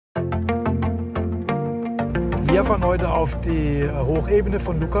Wir fahren heute auf die Hochebene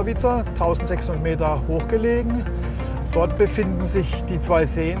von Lukavica, 1600 Meter hochgelegen. Dort befinden sich die zwei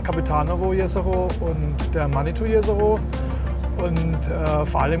Seen, Kapetanovo Jezero und der Wandertour Jezero. Und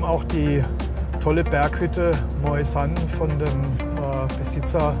vor allem auch die tolle Berghütte Moisan von dem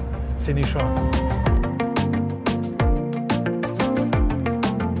Besitzer Senisha.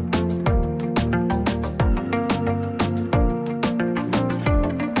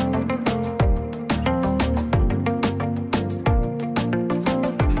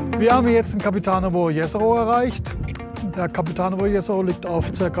 Wir haben jetzt den Kapetanovo Jezero erreicht. Der Kapetanovo Jezero liegt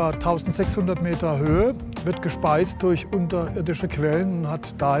auf ca. 1600 Meter Höhe, wird gespeist durch unterirdische Quellen und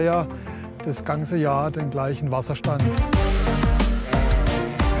hat daher das ganze Jahr den gleichen Wasserstand.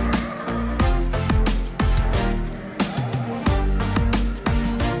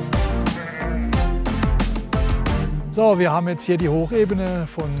 So, wir haben jetzt hier die Hochebene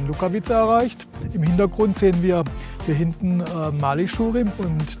von Lukavica erreicht. Im Hintergrund sehen wir hier hinten Mali Shurim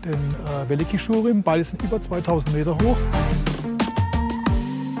und den Veliki Shurim. Beide sind über 2000 Meter hoch.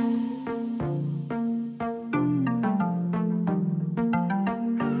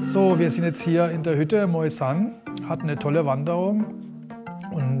 So, wir sind jetzt hier in der Hütte Moisan, hatten eine tolle Wanderung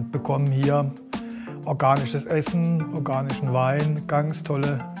und bekommen hier organisches Essen, organischen Wein, ganz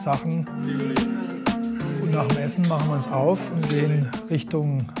tolle Sachen. Und nach dem Essen machen wir uns auf und gehen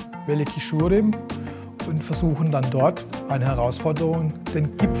Richtung Veliki Shurim und versuchen dann dort eine Herausforderung,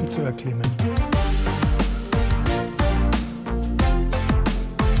 den Gipfel zu erklimmen.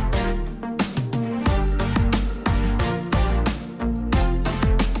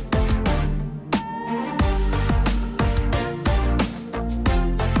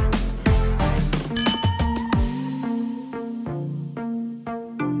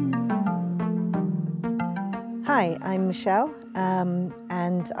 Hi, I'm Michelle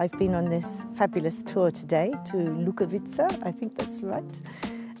and I've been on this fabulous tour today to Lukavica, I think that's right,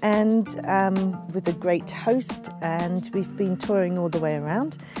 and with a great host, and we've been touring all the way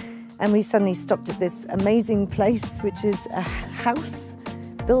around, and we suddenly stopped at this amazing place which is a house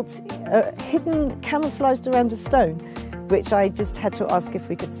built, hidden, camouflaged around a stone, which I just had to ask if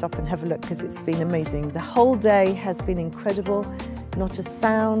we could stop and have a look because it's been amazing. The whole day has been incredible, not a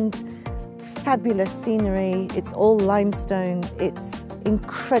sound, fabulous scenery, it's all limestone, it's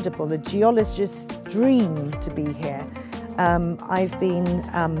incredible, a geologist's dream to be here. I've been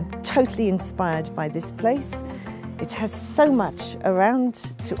totally inspired by this place. It has so much around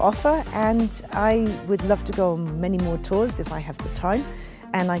to offer and I would love to go on many more tours if I have the time,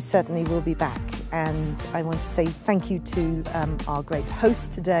 and I certainly will be back. And I want to say thank you to our great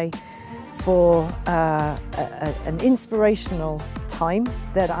host today for an inspirational time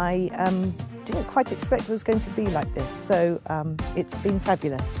that I didn't quite expect was going to be like this. So it's been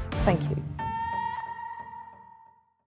fabulous. Thank you.